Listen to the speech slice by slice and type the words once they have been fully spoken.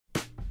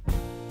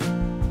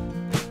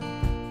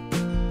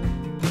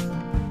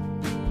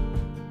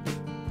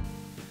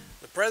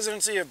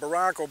presidency of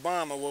Barack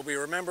Obama will be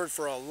remembered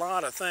for a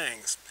lot of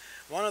things.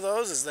 One of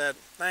those is that,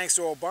 thanks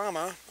to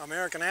Obama,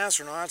 American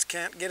astronauts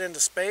can't get into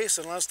space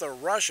unless the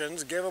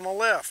Russians give them a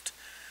lift.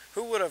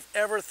 Who would have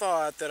ever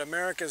thought that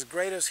America's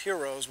greatest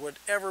heroes would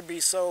ever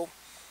be so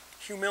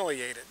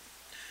humiliated?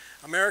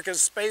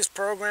 America's space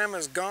program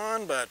is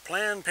gone, but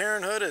Planned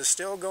Parenthood is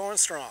still going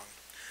strong.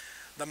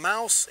 The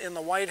mouse in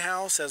the White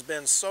House has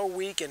been so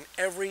weak in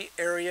every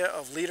area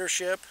of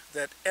leadership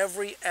that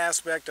every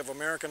aspect of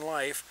American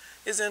life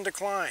is in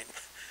decline.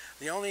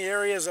 The only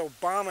areas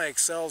Obama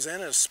excels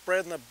in is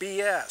spreading the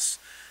BS.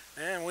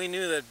 And we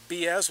knew that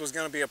BS was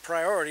going to be a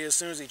priority as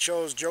soon as he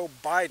chose Joe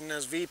Biden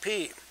as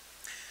VP.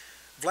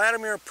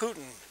 Vladimir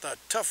Putin, the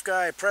tough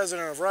guy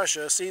president of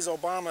Russia, sees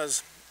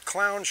Obama's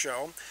clown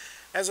show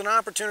as an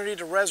opportunity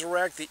to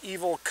resurrect the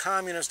evil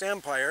communist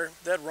empire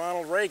that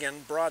Ronald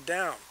Reagan brought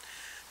down.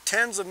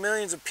 Tens of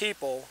millions of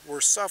people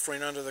were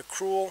suffering under the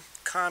cruel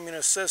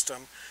communist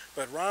system,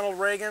 but Ronald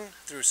Reagan,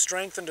 through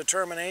strength and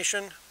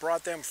determination,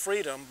 brought them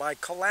freedom by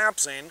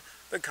collapsing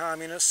the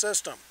communist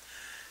system.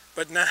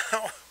 But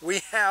now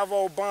we have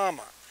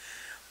Obama.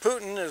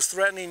 Putin is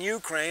threatening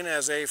Ukraine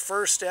as a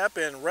first step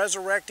in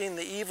resurrecting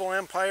the evil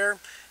empire,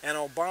 and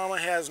Obama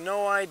has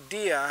no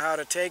idea how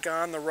to take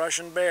on the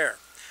Russian bear.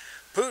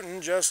 Putin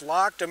just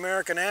locked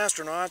American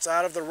astronauts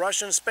out of the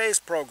Russian space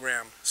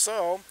program.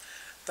 So,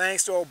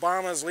 thanks to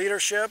Obama's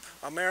leadership,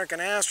 American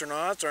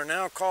astronauts are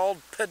now called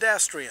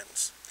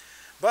pedestrians.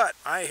 But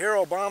I hear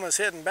Obama's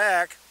hitting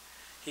back.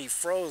 He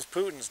froze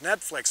Putin's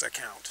Netflix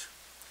account.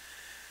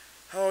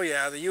 Oh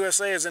yeah, the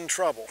USA is in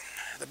trouble.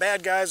 The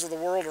bad guys of the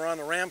world are on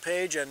the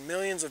rampage, and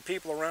millions of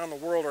people around the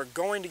world are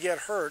going to get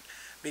hurt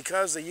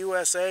because the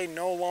USA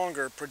no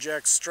longer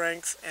projects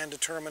strength and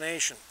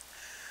determination.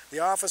 The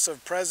office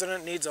of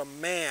president needs a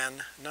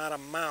man, not a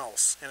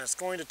mouse, and it's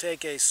going to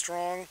take a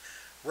strong,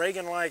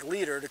 Reagan-like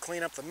leader to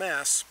clean up the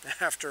mess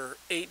after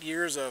 8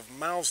 years of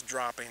mouse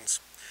droppings.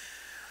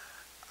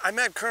 I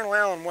met Colonel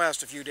Allen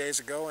West a few days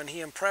ago, and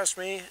he impressed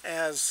me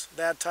as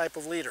that type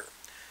of leader.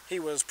 He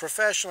was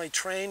professionally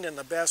trained in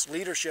the best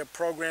leadership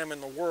program in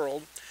the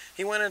world.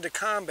 He went into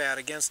combat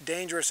against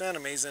dangerous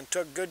enemies and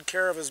took good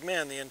care of his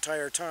men the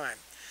entire time.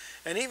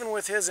 And even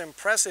with his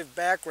impressive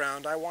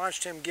background, I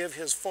watched him give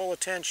his full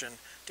attention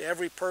to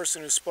every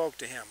person who spoke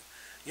to him.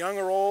 Young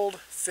or old,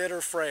 fit or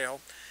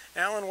frail,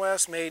 Allen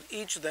West made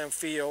each of them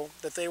feel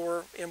that they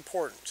were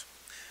important.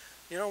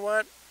 You know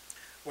what?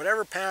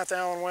 Whatever path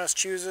Allen West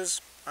chooses,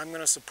 I'm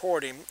going to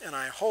support him, and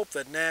I hope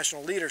that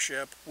national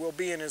leadership will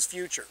be in his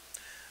future.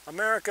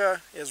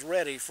 America is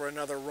ready for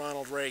another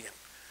Ronald Reagan.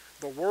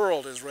 The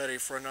world is ready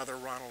for another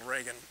Ronald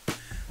Reagan.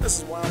 This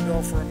is Wild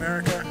Bill for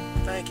America.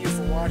 Thank you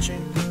for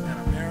watching,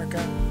 and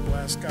America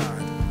bless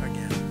God.